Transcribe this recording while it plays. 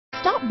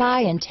Stop by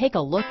and take a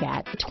look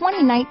at the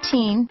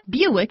 2019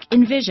 Buick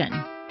Envision.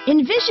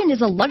 Envision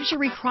is a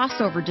luxury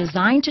crossover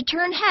designed to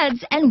turn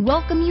heads and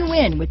welcome you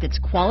in with its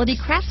quality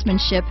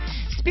craftsmanship,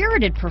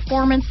 spirited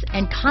performance,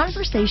 and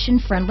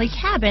conversation-friendly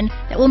cabin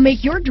that will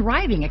make your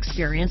driving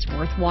experience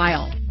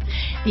worthwhile.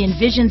 The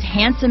Envision's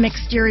handsome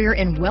exterior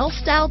and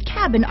well-styled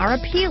cabin are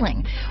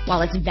appealing,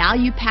 while its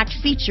value-packed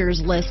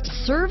features list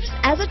serves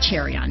as a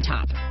cherry on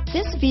top.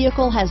 This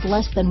vehicle has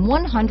less than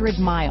 100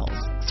 miles.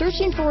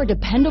 Searching for a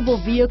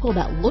dependable vehicle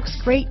that looks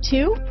great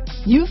too?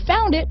 You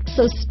found it,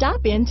 so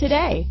stop in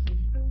today.